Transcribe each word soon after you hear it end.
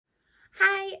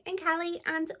Hi, I'm Callie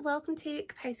and welcome to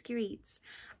Kapowski Reads.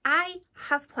 I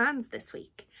have plans this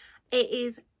week. It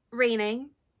is raining,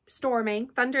 storming,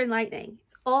 thunder and lightning.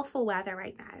 It's awful weather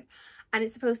right now and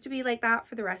it's supposed to be like that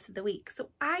for the rest of the week. So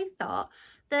I thought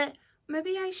that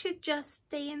maybe I should just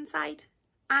stay inside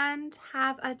and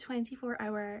have a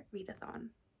 24-hour readathon.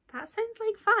 That sounds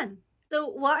like fun. So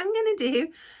what I'm going to do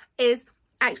is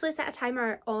actually set a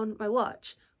timer on my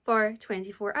watch for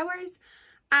 24 hours.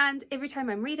 And every time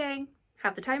I'm reading,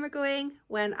 have the timer going.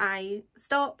 When I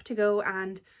stop to go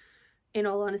and, in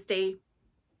all honesty,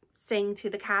 sing to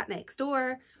the cat next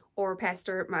door or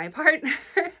pester my partner,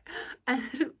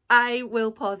 and I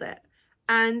will pause it.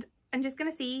 And I'm just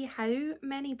going to see how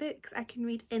many books I can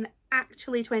read in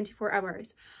actually 24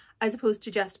 hours, as opposed to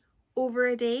just over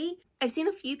a day. I've seen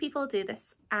a few people do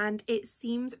this and it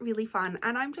seems really fun.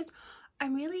 And I'm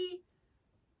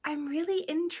really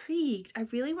intrigued. I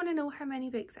really want to know how many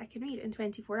books I can read in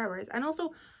 24 hours and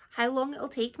also how long it'll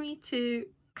take me to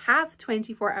have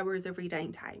 24 hours of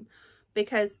reading time,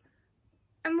 because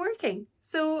I'm working.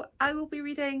 So I will be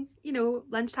reading, you know,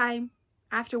 lunchtime,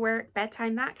 after work,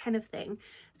 bedtime, that kind of thing.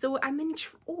 So I'm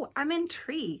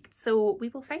intrigued. So we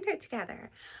will find out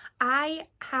together. I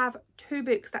have two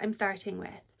books that I'm starting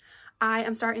with. I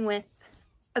am starting with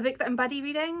a book that I'm buddy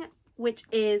reading, which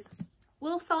is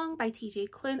Wolfsong by TJ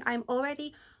Klune. I'm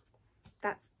already,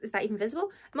 is that even visible?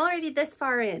 I'm already this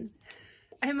far in.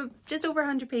 I'm just over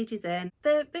 100 pages in.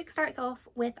 The book starts off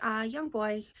with a young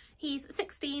boy. He's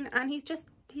 16 and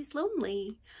he's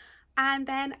lonely. And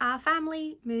then a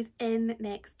family move in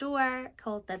next door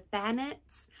called the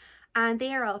Bennets. And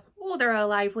they're a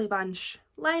lively bunch.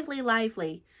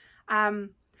 Lively.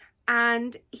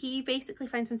 And he basically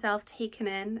finds himself taken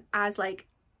in as like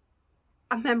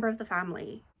a member of the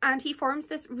family. And he forms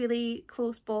this really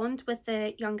close bond with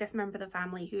the youngest member of the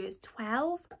family, who is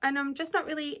 12. And I'm just not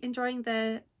really enjoying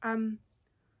the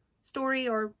story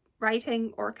or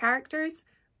writing or characters,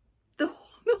 the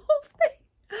whole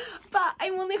thing. But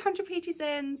I'm only 100 pages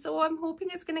in, so I'm hoping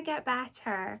it's going to get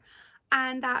better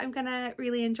and that I'm going to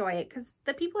really enjoy it, because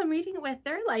the people I'm reading it with,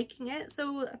 they're liking it.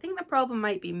 So I think the problem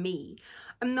might be me.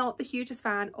 I'm not the hugest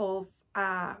fan of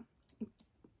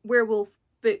werewolf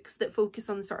books that focus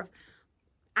on the sort of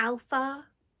alpha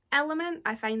element.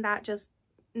 I find that just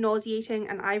nauseating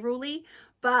and eye-rolly,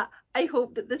 but I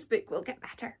hope that this book will get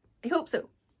better. I hope so.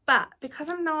 But because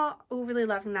I'm not overly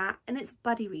loving that, and it's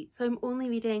buddy read, so I'm only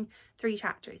reading 3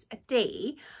 chapters a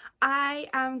day, I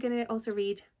am gonna also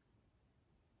read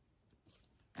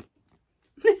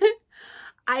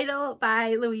Idle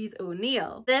by Louise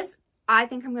O'Neill. I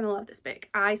think I'm gonna love this book.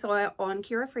 I saw it on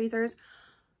Kira Fraser's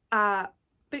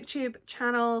booktube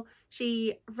channel.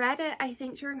 She read it, I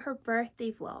think, during her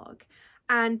birthday vlog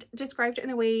and described it in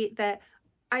a way that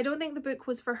I don't think the book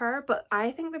was for her, but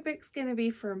I think the book's gonna be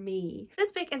for me.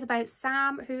 This book is about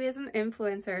Sam, who is an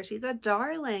influencer. She's a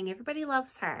darling, everybody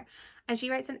loves her, and she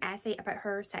writes an essay about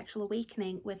her sexual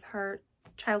awakening with her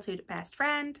childhood best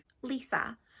friend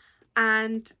Lisa.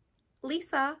 And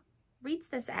Lisa reads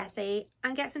this essay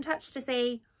and gets in touch to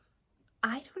say,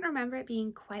 I don't remember it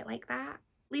being quite like that.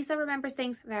 Lisa remembers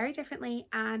things very differently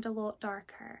and a lot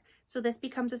darker. So this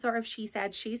becomes a sort of she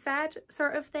said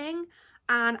sort of thing.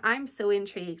 And I'm so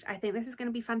intrigued. I think this is going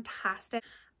to be fantastic.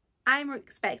 I'm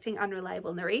expecting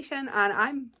unreliable narration and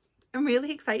I'm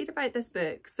really excited about this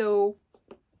book. So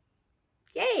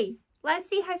yay! Let's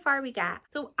see how far we get.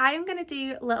 So I am going to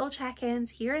do little check-ins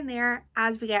here and there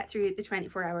as we get through the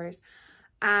 24 hours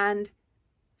and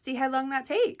see how long that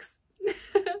takes.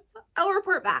 I'll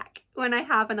report back when I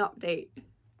have an update.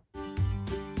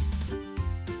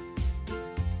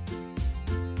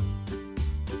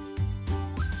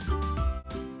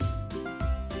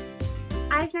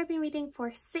 I've now been reading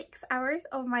for 6 hours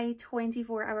of my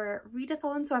 24-hour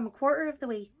readathon, so I'm a quarter of the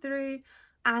way through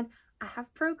and I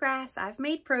have progress. I've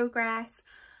made progress.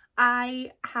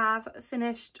 I have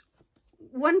finished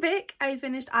one book. I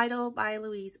finished Idle by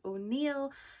Louise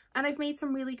O'Neill and I've made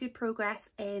some really good progress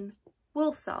in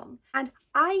Wolfsong. And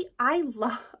I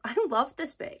love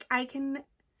this book. I can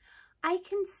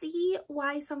see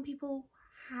why some people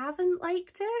haven't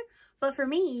liked it, but for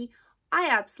me, I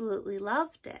absolutely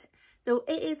loved it. So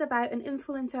it is about an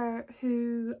influencer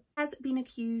who has been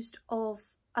accused of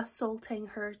assaulting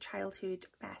her childhood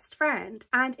best friend.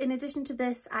 And in addition to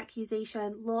this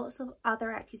accusation, lots of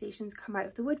other accusations come out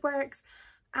of the woodworks,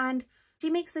 and she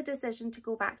makes the decision to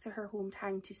go back to her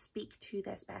hometown to speak to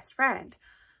this best friend,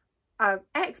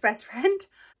 ex-best friend,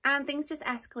 and things just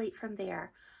escalate from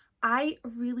there. I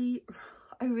really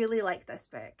like this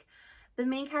book. The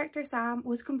main character, Sam,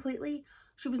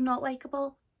 she was not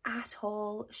likable at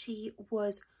all. She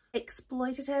was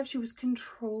exploitative, she was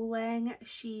controlling,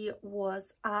 she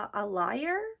was a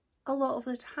liar a lot of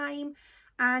the time,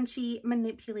 and she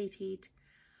manipulated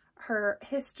her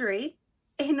history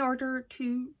in order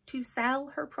to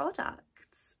sell her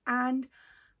products. And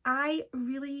I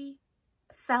really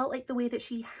felt like the way that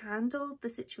she handled the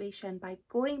situation by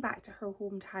going back to her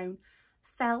hometown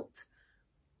felt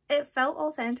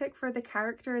authentic for the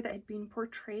character that had been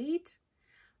portrayed.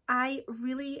 I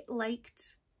really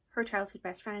liked her childhood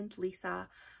best friend, Lisa.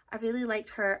 I really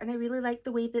liked her, and I really liked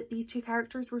the way that these two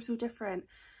characters were so different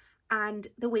and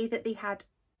the way that they had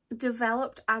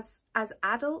developed as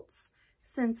adults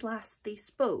since last they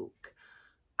spoke.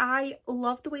 I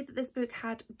love the way that this book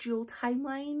had dual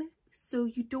timeline, so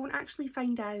you don't actually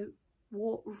find out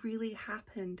what really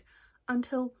happened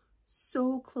until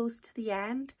so close to the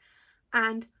end,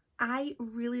 and I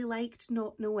really liked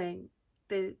not knowing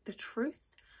the truth.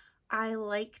 I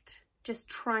liked just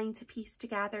trying to piece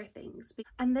together things,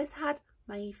 and this had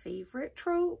my favourite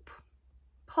trope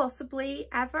possibly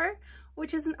ever,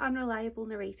 which is an unreliable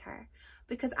narrator,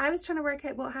 because I was trying to work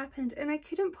out what happened and I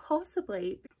couldn't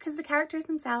possibly, because the characters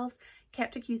themselves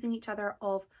kept accusing each other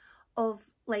of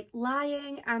like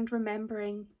lying and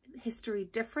remembering history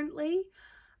differently,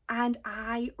 and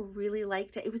I really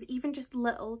liked it. It was even just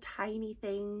little tiny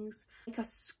things like a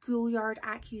schoolyard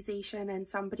accusation and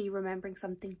somebody remembering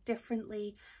something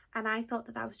differently, and I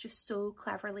thought that was just so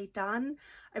cleverly done.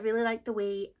 I really liked the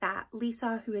way that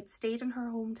Lisa, who had stayed in her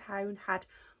hometown, had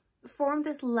formed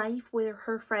this life where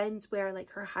her friends were like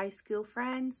her high school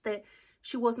friends that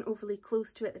she wasn't overly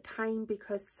close to at the time,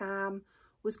 because Sam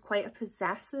was quite a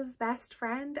possessive best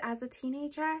friend as a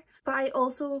teenager. But I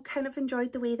also kind of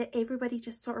enjoyed the way that everybody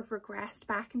just sort of regressed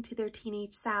back into their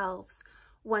teenage selves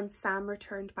once Sam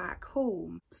returned back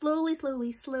home. Slowly,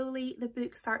 the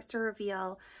book starts to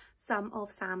reveal some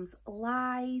of Sam's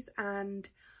lies and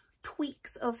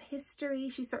tweaks of history.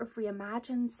 She sort of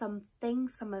reimagines some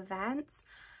things, some events,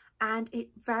 and it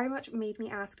very much made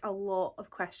me ask a lot of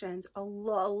questions, a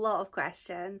lot of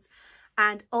questions.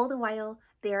 And all the while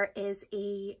there is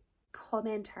a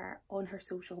commenter on her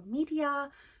social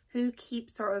media who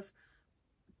keeps sort of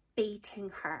baiting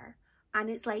her, and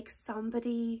it's like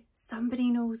somebody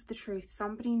knows the truth,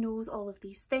 somebody knows all of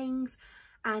these things.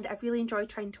 And I really enjoyed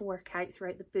trying to work out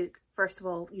throughout the book, first of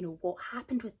all, you know, what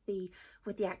happened with the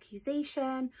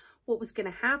accusation, what was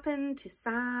going to happen to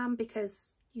Sam,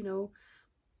 because, you know,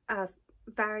 a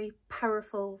very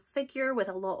powerful figure with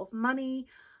a lot of money.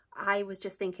 I was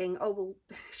just thinking, oh, well,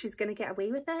 she's going to get away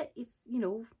with it. If, you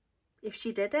know, if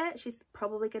she did it, she's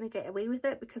probably going to get away with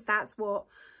it, because that's what,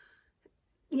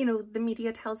 you know, the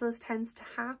media tells us tends to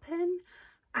happen.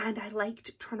 And I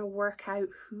liked trying to work out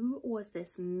who was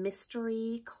this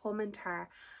mystery commenter.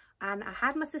 And I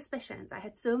had my suspicions. I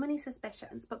had so many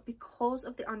suspicions, but because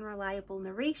of the unreliable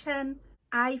narration,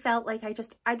 I felt like I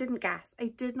didn't guess.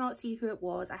 I did not see who it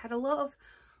was. I had a lot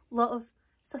of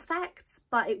suspects,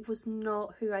 but it was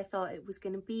not who I thought it was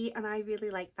going to be, and I really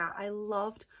liked that. I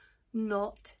loved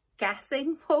not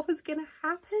guessing what was going to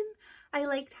happen. I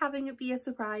liked having it be a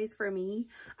surprise for me.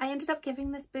 I ended up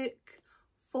giving this book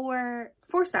four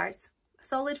stars, a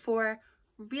solid 4.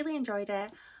 Really enjoyed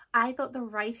it. I thought the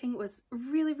writing was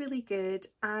really good,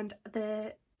 and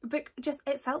the book just,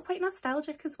 it felt quite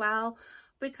nostalgic as well,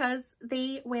 because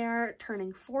they were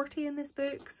turning 40 in this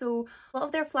book, so a lot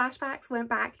of their flashbacks went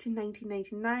back to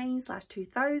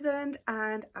 1999/2000,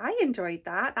 and I enjoyed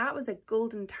that. That was a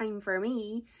golden time for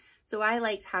me, so I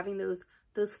liked having those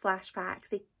flashbacks.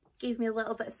 They gave me a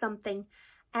little bit of something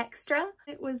extra.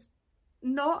 It was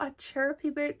not a chirpy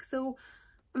book, so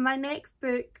my next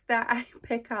book that I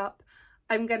pick up,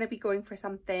 I'm gonna be going for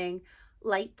something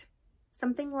light,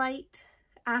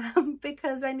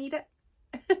 because I need it.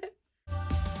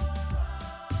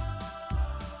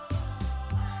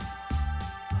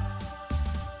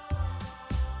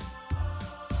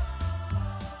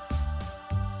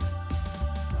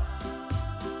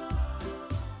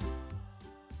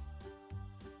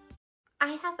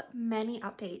 I have many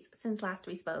updates since last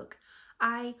we spoke.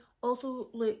 I also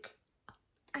look,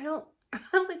 I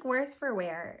look worse for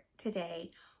wear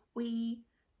today. We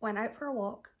went out for a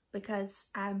walk because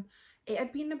it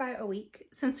had been about a week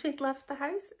since we'd left the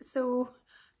house, so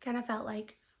kind of felt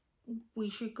like we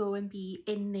should go and be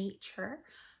in nature.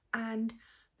 And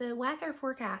the weather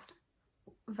forecast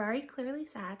very clearly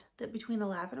said that between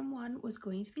 11 and 1 was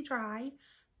going to be dry,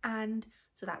 and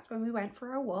so that's when we went for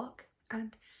our walk.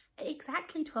 And at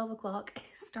exactly 12 o'clock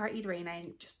it started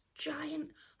raining, just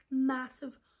giant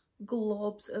massive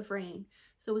globs of rain,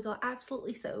 so we got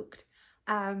absolutely soaked,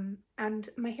 and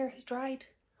my hair has dried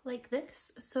like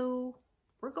this, so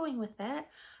we're going with it.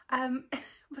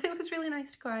 but it was really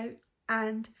nice to go out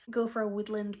and go for a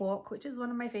woodland walk, which is one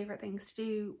of my favourite things to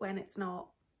do when it's not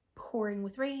pouring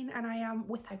with rain and I am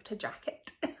without a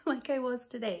jacket like I was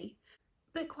today.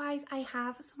 Book-wise, I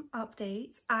have some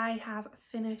updates. I have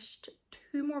finished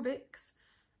 2 more books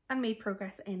and made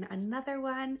progress in another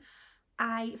one.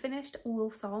 I finished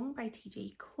Wolfsong by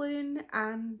TJ Klune,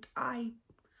 and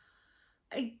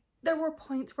there were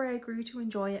points where I grew to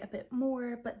enjoy it a bit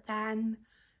more, but then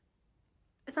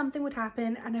something would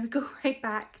happen and I would go right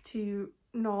back to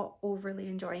not overly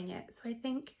enjoying it. So I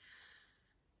think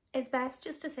it's best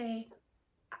just to say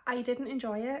I didn't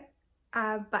enjoy it,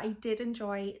 but I did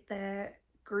enjoy the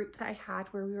group that I had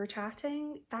where we were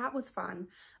chatting. That was fun.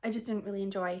 I just didn't really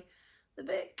enjoy the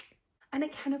book, and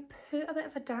it kind of put a bit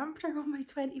of a dampener on my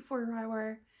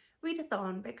 24-hour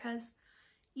readathon, because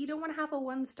you don't want to have a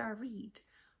 1-star read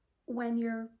when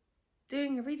you're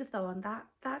doing a readathon.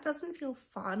 That doesn't feel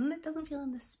fun. It doesn't feel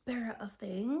in the spirit of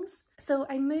things. So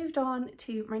I moved on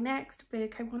to my next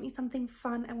book. I wanted something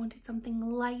fun. I wanted something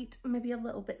light, maybe a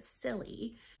little bit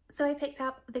silly. So I picked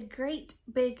up The Great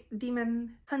Big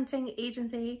Demon Hunting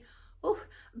Agency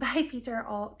by Peter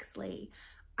Oxley.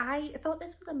 I thought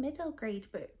this was a middle grade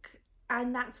book,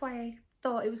 and that's why I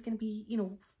thought it was going to be, you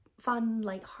know, fun,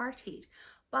 light-hearted.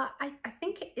 But I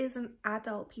think it is an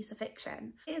adult piece of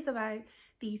fiction. It is about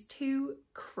these 2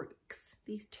 crooks,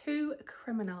 these 2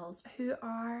 criminals who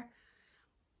are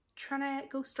trying to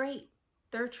go straight.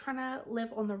 They're trying to live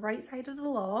on the right side of the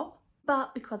law,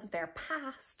 but because of their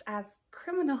past as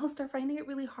criminals, they're finding it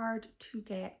really hard to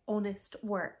get honest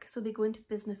work. So they go into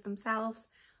business themselves,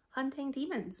 hunting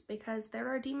demons, because there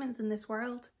are demons in this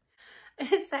world.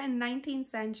 It's set in 19th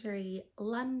century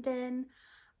London,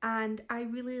 and I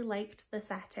really liked the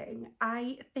setting.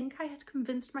 I think I had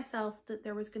convinced myself that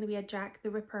there was going to be a Jack the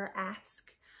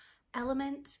Ripper-esque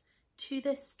element to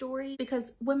this story,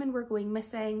 because women were going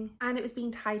missing and it was being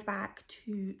tied back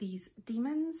to these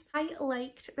demons. I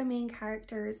liked the main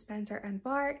characters, Spencer and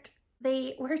Bart.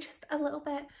 They were just a little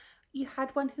bit, you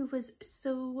had one who was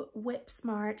so whip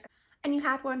smart and you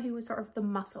had one who was sort of the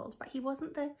muscles, but he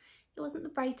wasn't the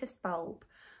brightest bulb.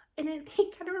 And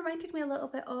he kind of reminded me a little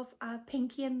bit of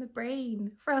Pinky and the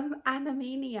Brain from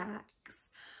Animaniacs,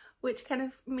 which kind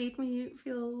of made me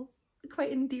feel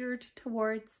quite endeared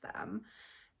towards them.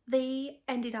 They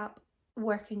ended up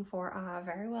working for a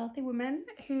very wealthy woman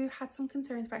who had some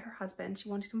concerns about her husband. She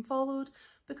wanted him followed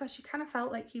because she kind of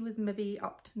felt like he was maybe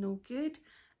up to no good,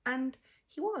 and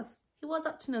he was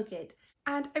up to no good.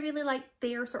 And I really liked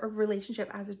their sort of relationship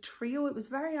as a trio. It was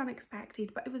very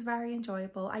unexpected, but it was very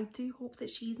enjoyable. I do hope that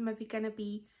she's maybe going to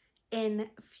be in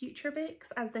future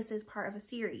books, as this is part of a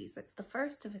series. It's the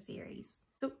first of a series.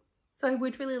 So I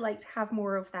would really like to have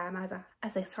more of them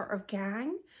as a sort of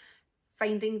gang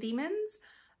finding demons.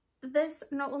 This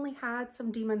not only had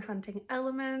some demon hunting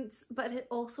elements, but it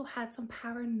also had some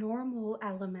paranormal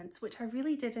elements, which I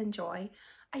really did enjoy.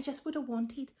 I just would have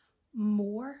wanted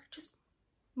more, just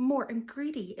more and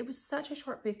greedy. It was such a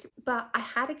short book, but I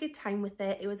had a good time with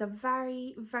it. It was a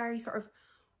very, very sort of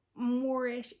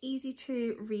moorish, easy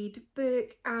to read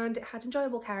book, and it had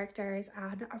enjoyable characters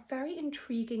and a very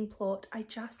intriguing plot. I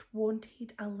just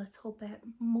wanted a little bit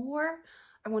more.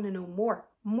 I want to know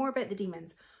more about the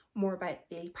demons, more about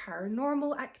the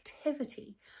paranormal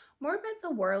activity, more about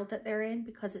the world that they're in,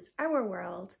 because it's our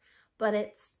world, but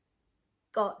it's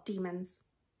got demons.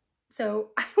 So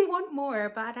I want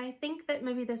more, but I think that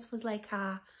maybe this was like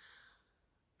an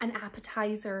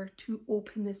appetizer to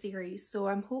open the series. So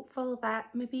I'm hopeful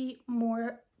that maybe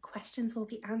more questions will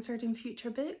be answered in future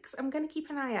books. I'm going to keep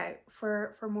an eye out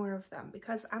for more of them,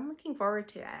 because I'm looking forward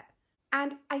to it.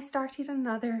 And I started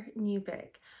another new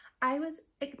book. I was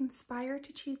inspired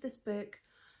to choose this book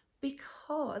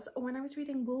because when I was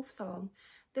reading Wolfsong,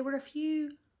 there were a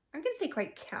few, I'm going to say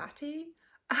quite catty,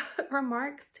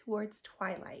 remarks towards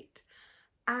Twilight,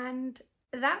 and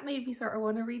that made me sort of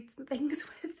want to read some things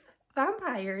with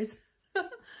vampires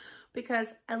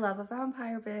because I love a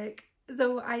vampire book.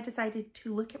 So I decided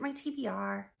to look at my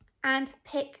TBR and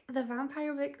pick the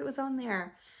vampire book that was on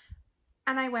there,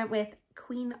 and I went with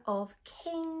Queen of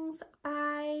Kings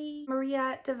by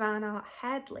Dahvana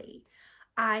Headley.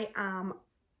 I am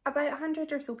about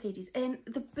 100 or so pages in.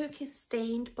 The book is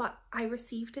stained, but I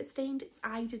received it stained.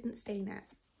 I didn't stain it.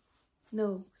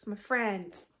 No, it's my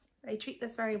friend. I treat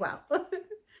this very well.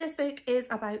 This book is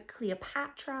about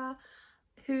Cleopatra,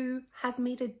 who has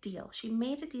made a deal. She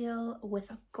made a deal with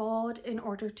a god in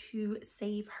order to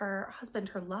save her husband,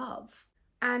 her love.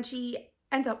 And she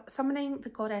ends up summoning the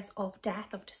goddess of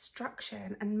death, of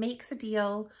destruction, and makes a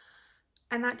deal.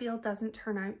 And that deal doesn't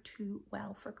turn out too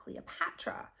well for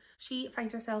Cleopatra. She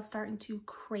finds herself starting to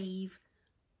crave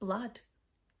blood.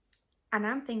 And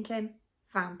I'm thinking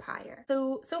vampire.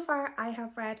 So far I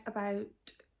have read about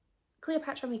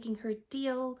Cleopatra making her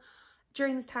deal.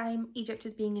 During this time, Egypt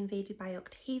is being invaded by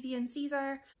Octavian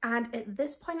Caesar. And at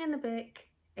this point in the book,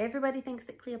 everybody thinks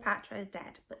that Cleopatra is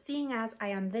dead. But seeing as I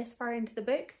am this far into the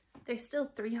book, there's still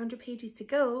 300 pages to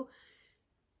go.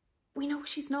 We know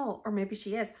she's not, or maybe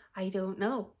she is. I don't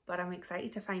know, but I'm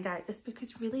excited to find out. This book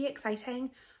is really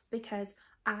exciting because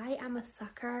I am a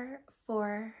sucker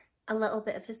for a little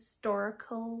bit of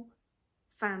historical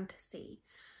fantasy,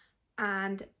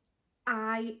 and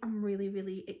I am really,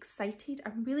 really excited.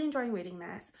 I'm really enjoying reading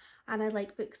this, and I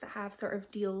like books that have sort of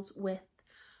deals with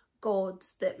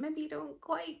gods that maybe don't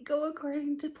quite go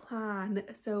according to plan.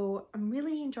 So I'm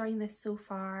really enjoying this so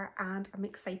far, and I'm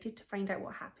excited to find out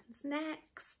what happens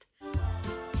next.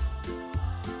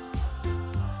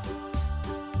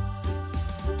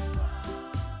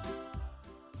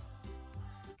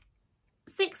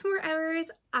 6 more hours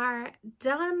are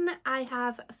done. I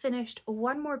have finished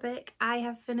one more book. I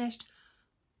have finished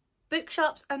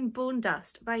Bookshops and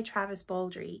Bonedust by Travis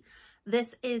Baldree.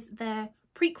 This is the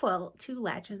prequel to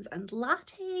Legends and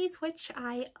Lattes, which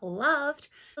I loved.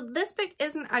 So this book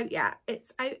isn't out yet.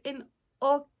 It's out in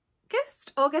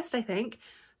August I think.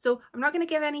 So I'm not going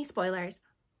to give any spoilers,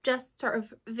 just sort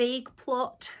of vague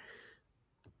plot,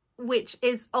 which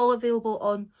is all available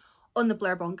on the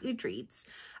blurb on Goodreads.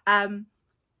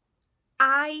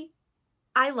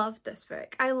 I loved this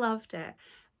book. I loved it.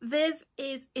 Viv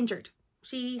is injured.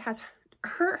 She has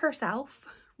hurt herself.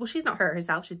 Well, she's not hurt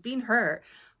herself. She'd been hurt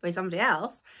by somebody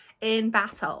else in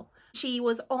battle. She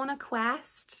was on a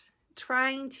quest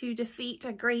trying to defeat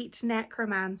a great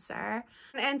necromancer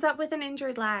and ends up with an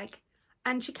injured leg.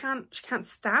 And she can't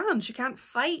stand, she can't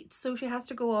fight. So she has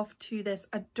to go off to this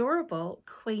adorable,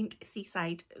 quaint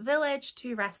seaside village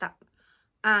to rest up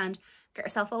and get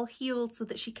herself all healed so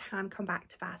that she can come back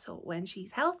to battle when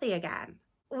she's healthy again.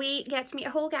 We get to meet a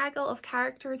whole gaggle of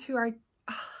characters who are,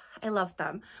 I love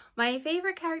them. My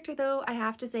favourite character though, I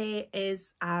have to say,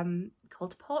 is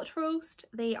called Pot Roast.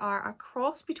 They are a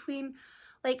cross between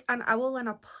like an owl and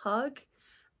a pug,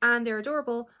 and they're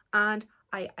adorable, and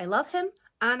I love him,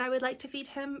 and I would like to feed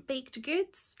him baked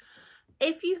goods.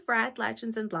 If you've read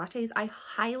Legends and Lattes, I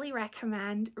highly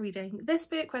recommend reading this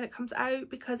book when it comes out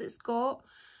because it's got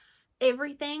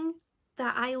everything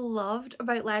that I loved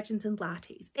about Legends and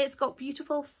Lattes. It's got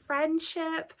beautiful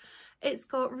friendship, it's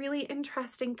got really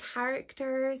interesting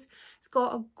characters, it's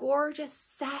got a gorgeous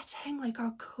setting, like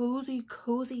a cozy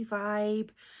vibe.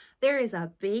 There is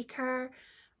a baker,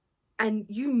 and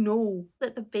you know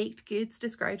that the baked goods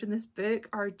described in this book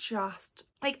are just,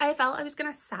 like, I felt I was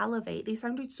gonna salivate. They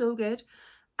sounded so good,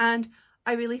 and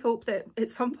I really hope that at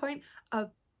some point a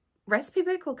recipe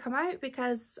book will come out,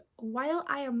 because while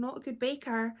I am not a good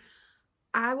baker,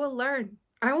 I will learn.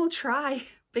 I will try,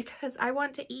 because I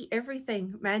want to eat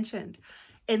everything mentioned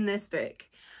in this book.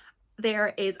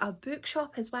 There is a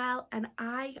bookshop as well, and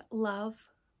I love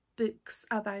books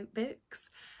about books.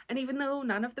 And even though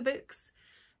none of the books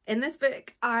in this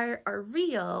book are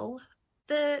real,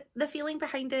 the feeling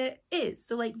behind it is.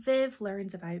 So like Viv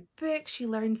learns about books, she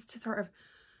learns to sort of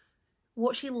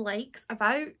what she likes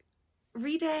about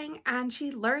reading, and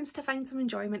she learns to find some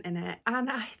enjoyment in it, and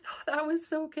I thought that was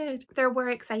so good. There were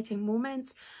exciting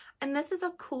moments, and this is a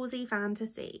cozy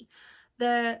fantasy.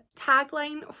 The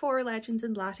tagline for Legends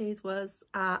and Lattes was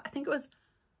I think it was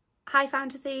high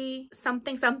fantasy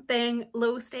something something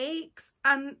low stakes,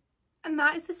 and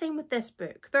that is the same with this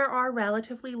book. There are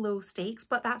relatively low stakes,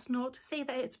 but that's not to say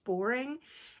that it's boring.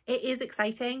 It is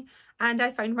exciting, and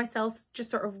I found myself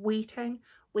just sort of waiting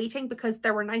because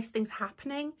there were nice things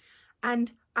happening.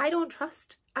 And I don't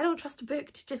trust a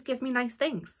book to just give me nice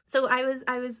things. So I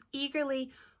was eagerly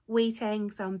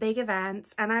waiting some big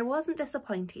events, and I wasn't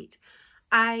disappointed.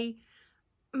 I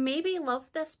maybe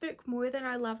loved this book more than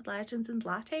I loved Legends and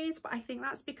Lattes, but I think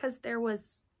that's because there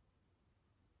was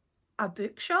a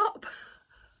bookshop.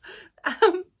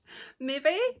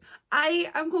 Maybe. I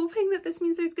am hoping that this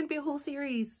means there's going to be a whole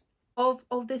series of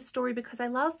this story, because I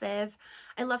love Viv.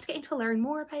 I loved getting to learn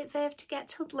more about Viv, to get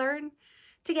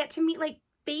to meet like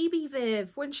baby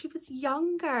Viv when she was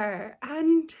younger,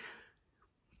 and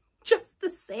just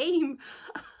the same.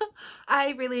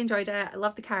 I really enjoyed it. I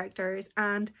love the characters,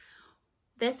 and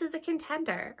this is a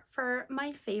contender for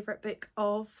my favourite book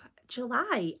of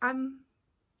July.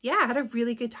 Yeah, I had a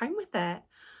really good time with it.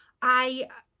 I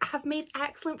have made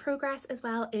excellent progress as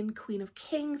well in Queen of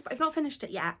Kings, but I've not finished it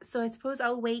yet, so I suppose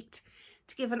I'll wait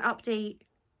to give an update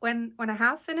when I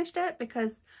have finished it,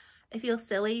 because I feel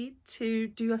silly to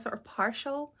do a sort of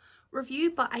partial review,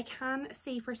 but I can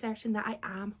say for certain that I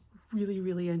am really,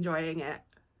 really enjoying it.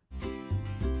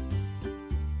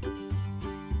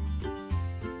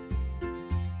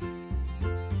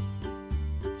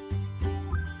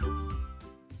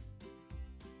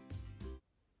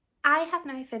 I have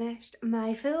now finished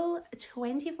my full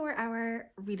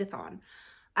 24-hour readathon.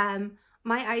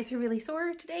 My eyes are really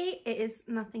sore today. It is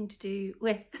nothing to do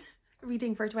with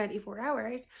reading for 24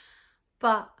 hours,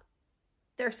 but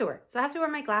they're sore. So I have to wear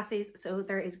my glasses, so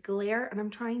there is glare and I'm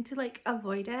trying to like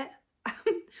avoid it.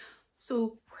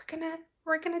 So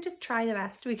we're gonna just try the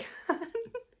best we can.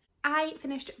 I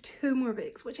finished 2 more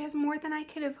books, which is more than I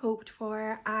could have hoped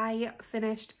for. I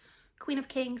finished Queen of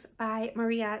Kings by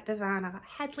Dahvana,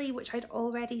 Headley, which I'd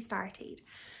already started.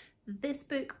 This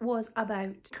book was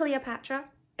about Cleopatra,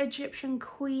 Egyptian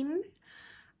queen.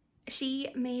 She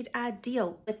made a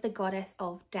deal with the goddess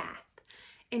of death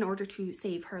in order to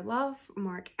save her love,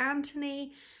 Mark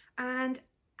Antony, and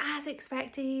as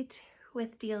expected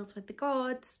with deals with the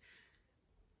gods,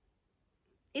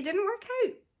 it didn't work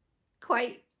out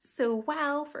quite so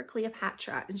well for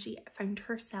Cleopatra, and she found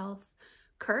herself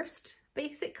cursed,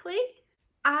 basically.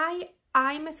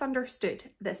 I misunderstood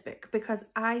this book because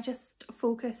I just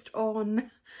focused on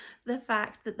the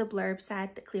fact that the blurb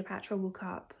said that Cleopatra woke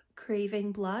up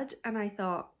craving blood, and I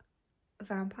thought,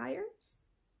 vampires?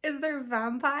 Is there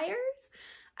vampires?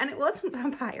 And it wasn't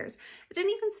vampires. It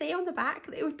didn't even say on the back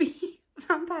that it would be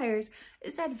vampires.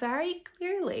 It said very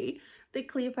clearly that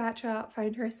Cleopatra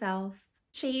found herself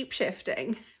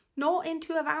shape-shifting, not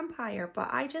into a vampire, but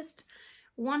I just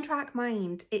one-track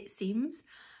mind, it seems.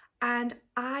 And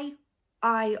I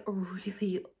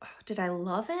really, did I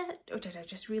love it or did I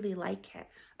just really like it?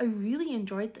 I really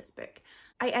enjoyed this book.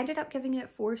 I ended up giving it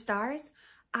 4 stars.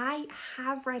 I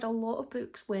have read a lot of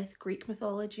books with Greek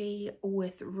mythology,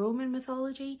 with Roman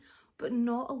mythology, but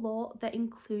not a lot that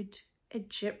include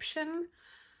Egyptian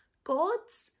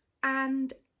gods.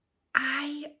 And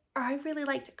I really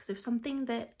liked it because it was something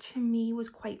that to me was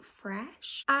quite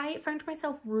fresh. I found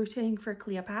myself rooting for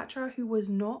Cleopatra, who was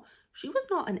not, she was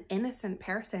not an innocent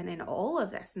person in all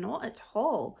of this, not at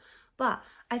all. But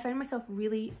I found myself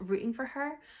really rooting for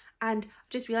her, and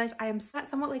just realised I am sat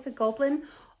somewhat like a goblin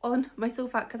on my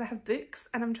sofa because I have books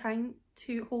and I'm trying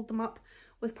to hold them up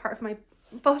with part of my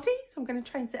body. So I'm going to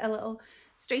try and sit a little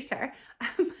straighter.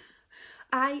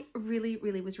 I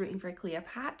really was rooting for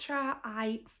Cleopatra.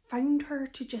 I found her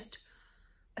to just,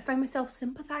 I found myself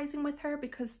sympathising with her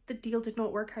because the deal did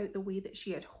not work out the way that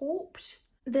she had hoped.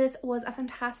 This was a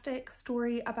fantastic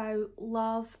story about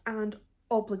love and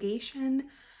obligation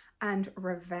and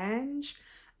revenge,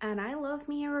 and I love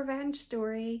me a revenge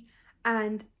story.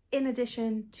 And in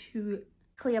addition to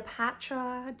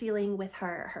Cleopatra dealing with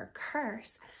her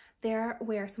curse, there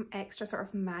were some extra sort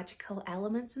of magical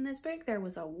elements in this book. There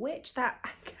was a witch that I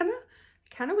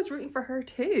kind of was rooting for her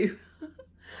too.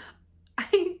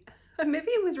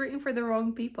 Maybe I was rooting for the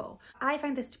wrong people. I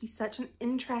find this to be such an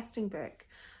interesting book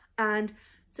and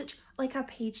such like a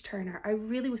page turner. I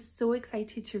really was so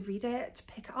excited to read it, to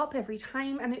pick it up every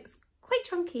time, and it's quite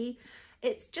chunky.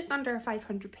 It's just under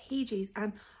 500 pages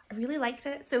and I really liked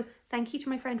it. So thank you to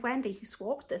my friend Wendy who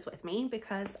swapped this with me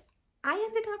because I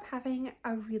ended up having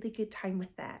a really good time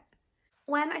with it.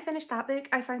 When I finished that book,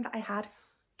 I found that I had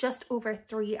just over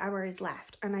 3 hours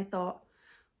left, and I thought,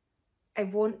 I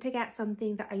want to get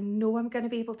something that I know I'm going to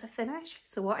be able to finish.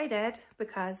 So what I did,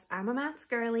 because I'm a maths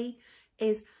girly,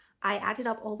 is I added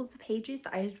up all of the pages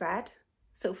that I had read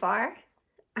so far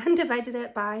and divided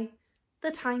it by the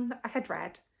time that I had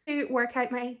read to work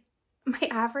out my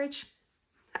average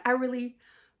hourly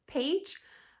page,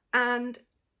 and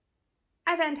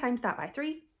I then times that by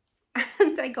 3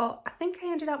 and I think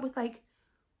I ended up with like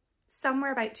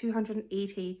somewhere about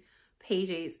 280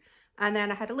 pages. And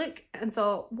then I had a look and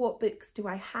saw what books do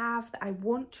I have that I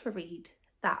want to read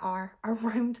that are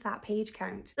around that page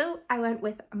count. So I went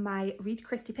with my Read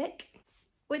Christie pick,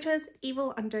 which was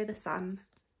Evil Under the Sun.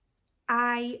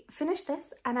 I finished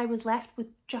this and I was left with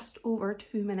just over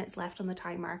 2 minutes left on the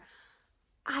timer.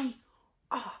 I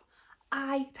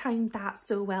timed that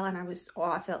so well, and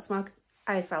I felt smug.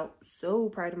 I felt so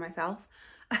proud of myself.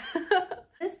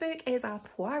 This book is a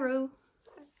Poirot.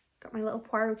 Got my little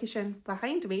Poirot cushion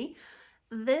behind me.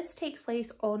 This takes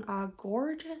place on a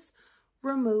gorgeous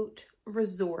remote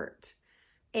resort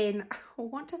in, I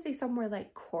want to say somewhere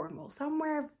like Cornwall,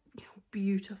 somewhere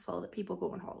beautiful that people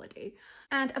go on holiday.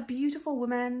 And a beautiful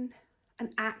woman,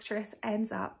 an actress,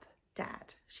 ends up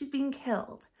dead. She's been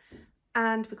killed.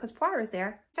 And because Poirot is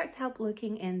there, he starts to help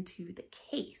looking into the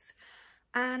case.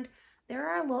 And there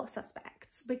are a lot of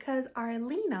suspects because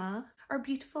Arlena, our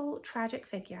beautiful tragic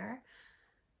figure,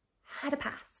 had a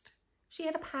past. She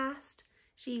had a past.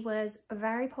 She was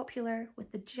very popular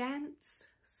with the gents,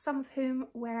 some of whom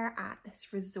were at this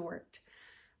resort,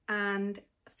 and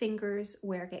fingers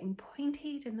were getting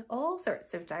pointed in all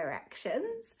sorts of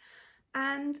directions,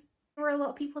 and there were a lot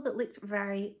of people that looked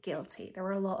very guilty. There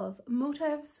were a lot of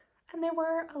motives, and there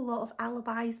were a lot of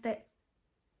alibis that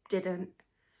didn't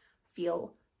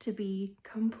feel to be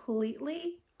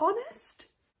completely honest.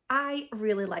 I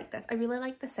really like this. I really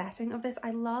like the setting of this.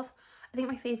 I think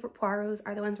my favourite Poirots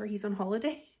are the ones where he's on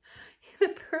holiday. The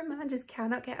poor man just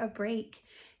cannot get a break.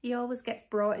 He always gets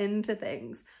brought into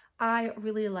things. I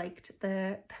really liked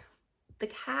the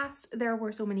cast. There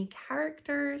were so many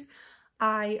characters.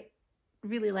 I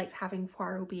really liked having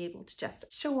Poirot be able to just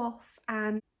show off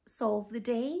and solve the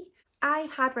day. I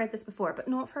had read this before, but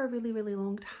not for a really, really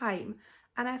long time.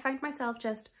 And I found myself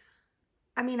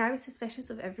I was suspicious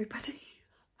of everybody.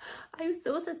 I was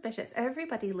so suspicious.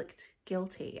 Everybody looked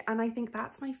guilty. And I think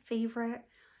that's my favourite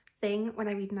thing when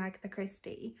I read an Agatha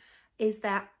Christie, is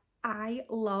that I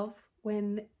love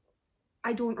when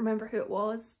I don't remember who it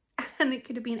was and it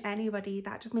could have been anybody.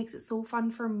 That just makes it so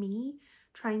fun for me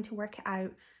trying to work it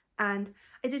out. And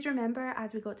I did remember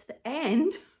as we got to the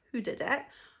end who did it,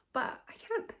 but I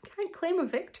can't claim a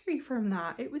victory from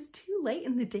that. It was too late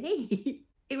in the day.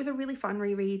 It was a really fun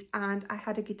reread and I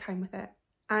had a good time with it.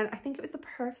 And I think it was the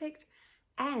perfect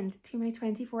end to my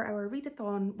 24-hour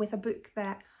readathon with a book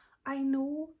that I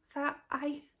know that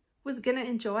I was gonna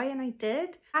enjoy, and I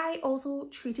did. I also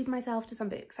treated myself to some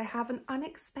books. I have an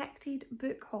unexpected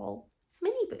book haul,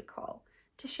 mini book haul,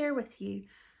 to share with you.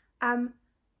 I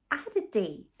had a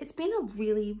day. It's been a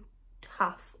really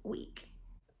tough week.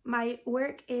 My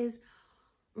work is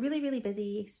really, really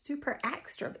busy, super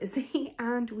extra busy,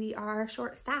 and we are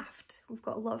short-staffed. We've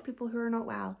got a lot of people who are not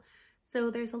well. So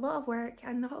there's a lot of work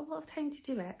and not a lot of time to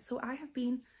do it. So I have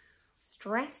been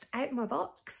stressed out my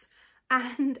box,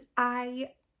 and I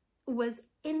was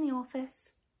in the office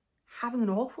having an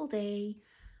awful day.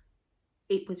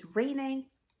 It was raining.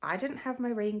 I didn't have my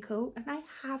raincoat, and I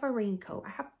have a raincoat.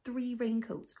 I have 3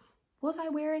 raincoats. Was I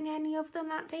wearing any of them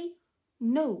that day?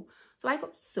 No. So I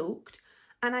got soaked,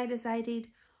 and I decided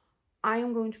I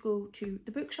am going to go to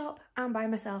the bookshop and buy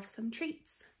myself some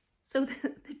treats. So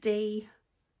the day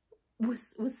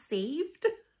was saved,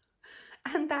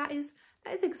 and that is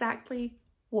exactly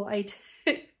what I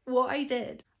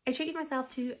did. I treated myself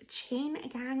to Chain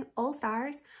Gang All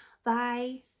Stars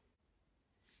by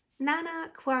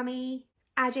Nana Kwame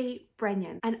Ajay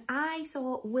Brennan, and I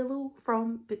saw Willow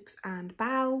from Books and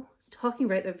Bow talking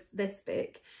about this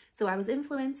book, so I was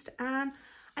influenced and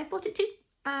I bought it too,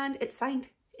 and it's signed.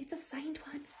 It's a signed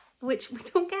one, which we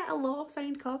don't get a lot of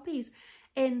signed copies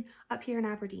up here in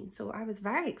Aberdeen, so I was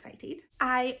very excited.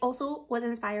 I also was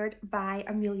inspired by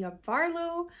Amelia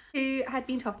Barlow, who had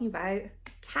been talking about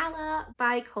Calla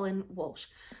by Colin Walsh,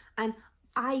 and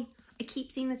I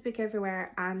keep seeing this book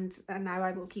everywhere, and now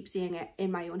I will keep seeing it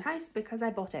in my own house because I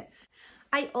bought it.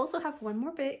 I also have one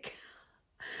more book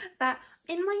that,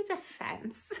 in my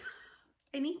defence,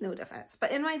 I need no defence,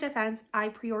 but in my defence, I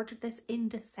pre-ordered this in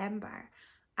December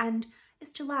and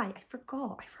it's July. I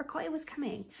forgot it was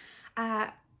coming.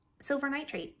 Silver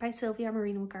Nitrate by Silvia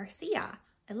Moreno Garcia.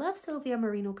 I love Silvia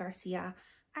Moreno Garcia.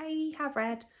 I have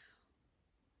read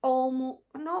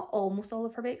not almost all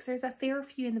of her books. There's a fair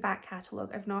few in the back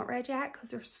catalogue I've not read yet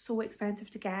because they're so expensive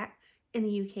to get in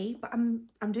the UK, but I'm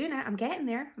doing it. I'm getting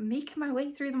there. I'm making my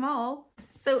way through them all.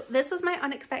 So this was my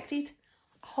unexpected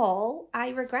haul. I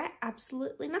regret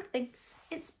absolutely nothing.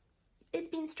 It's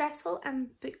been stressful,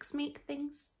 and books make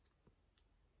things,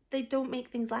 they don't make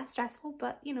things less stressful,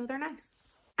 but you know, they're nice.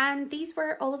 And these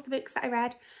were all of the books that I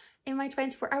read in my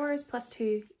 24 hours plus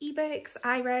 2 ebooks.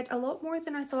 I read a lot more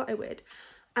than I thought I would,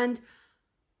 and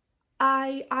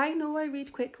I know I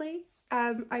read quickly.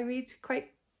 I read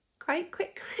quite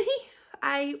quickly.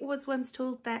 I was once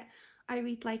told that I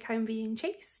read like I'm being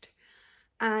chased,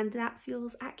 and that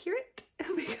feels accurate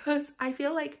because I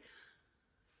feel like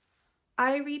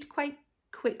I read quite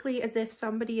quickly, as if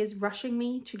somebody is rushing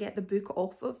me to get the book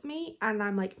off of me, and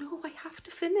I'm like, no, I have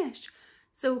to finish.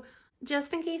 So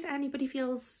just in case anybody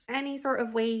feels any sort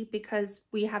of way because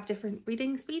we have different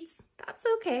reading speeds, that's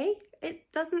okay.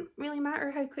 It doesn't really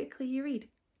matter how quickly you read,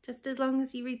 just as long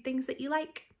as you read things that you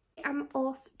like. I'm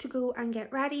off to go and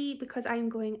get ready because I'm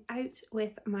going out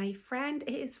with my friend.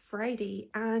 It is Friday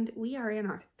and we are in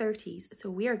our 30s, so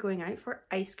we are going out for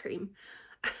ice cream.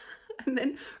 And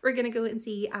then we're gonna go and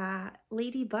see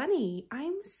Lady Bunny.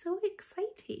 I'm so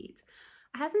excited.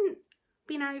 I haven't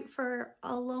been out for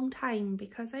a long time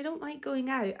because I don't like going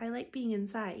out. I like being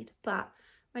inside, but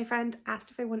my friend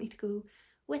asked if I wanted to go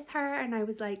with her and I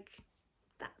was like,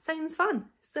 that sounds fun.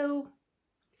 So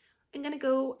I'm gonna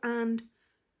go and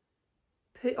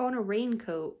put on a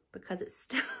raincoat because it's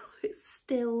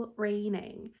still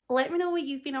raining. Let me know what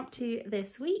you've been up to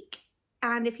this week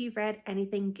and if you've read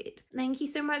anything good. Thank you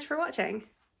so much for watching.